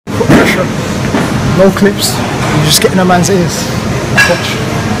pressure, no clips. You're just getting a man's ears. Watch.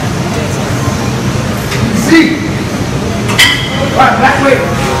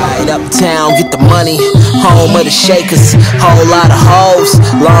 Right uptown, get the money, home of the shakers, whole lot of hoes,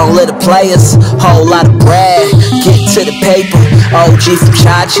 long little players, whole lot of bread, get to the paper, OG from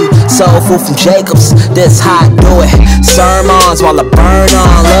Chachi, soul food from Jacobs, this how I do it, sermons while I burn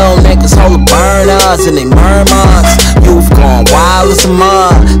on, little niggas hold the burners and they murmurs, youth going wild as a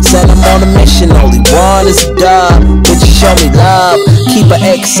mud, send them on a mission, only one is a dub, would you show me love, keep her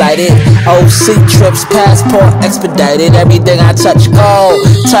excited, OC trips, passport expedited, everything I touch gold,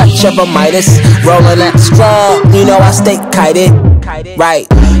 touch of a Midas, rolling that strong, you know I stay kited, right,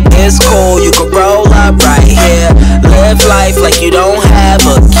 it's cool, you can roll up right here, live life like you don't have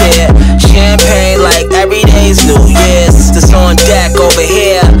a care, champagne like every day's New Year's, this on deck over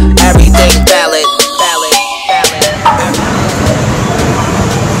here, everything valid, valid, valid.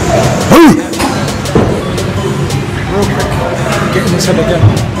 Real quick, getting his head again.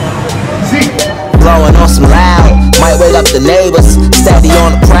 Blowing on some loud, might wake up the neighbors, steady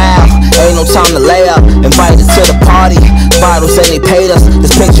on the prowl, ain't no time to lay up, invited to the party, bottles and they paid us,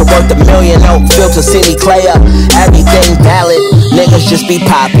 this picture worth $1 million, no filter, see me clay up, everything valid, niggas just be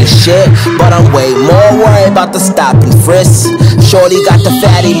poppin' shit, but I'm way more worried about the stop and frisk, shorty got the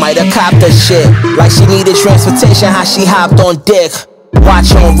fatty, might have copped her shit, like she needed transportation, how she hopped on dick.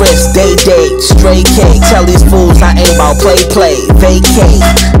 Watch on wrist, day date, straight cake. Tell these fools I ain't about play, vacate.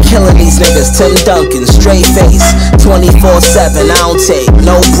 Killing these niggas, Tim Duncan, straight face. 24/7, I don't take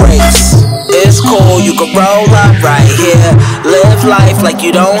no breaks. It's cool, you can roll up right here. Live life like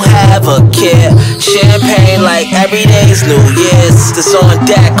you don't have a care. Champagne like every day's New Year's. This on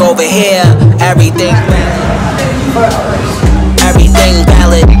deck over here. Everything valid. Everything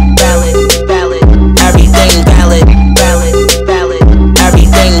valid, valid, valid. Everything valid, valid.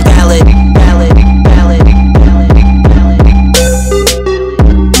 Everything valid, valid, valid, valid, valid.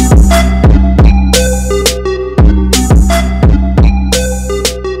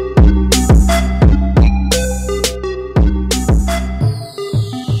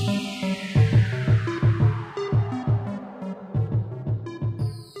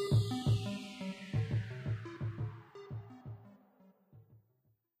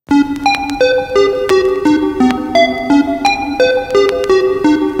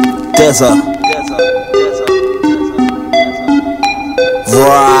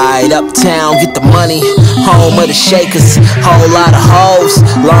 Right uptown, get the money, home of the shakers, whole lot of hoes,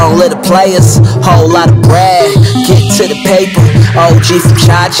 long little players, whole lot of bread, get to the paper, OG from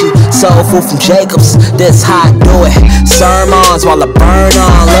Chachi, soul food from Jacobs, this how I do it, sermons while I burn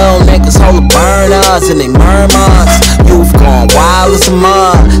on, little niggas hold the burners and they murmurs, youth going wild as a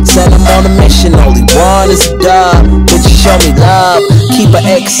mud, send them on a mission, only one is a dub, would you show me love, keep her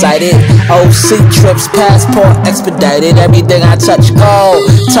excited, OC trips, passport expedited, everything I touch gold,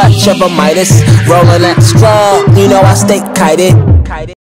 touch of a Midas, rolling that strong, you know I stay kited.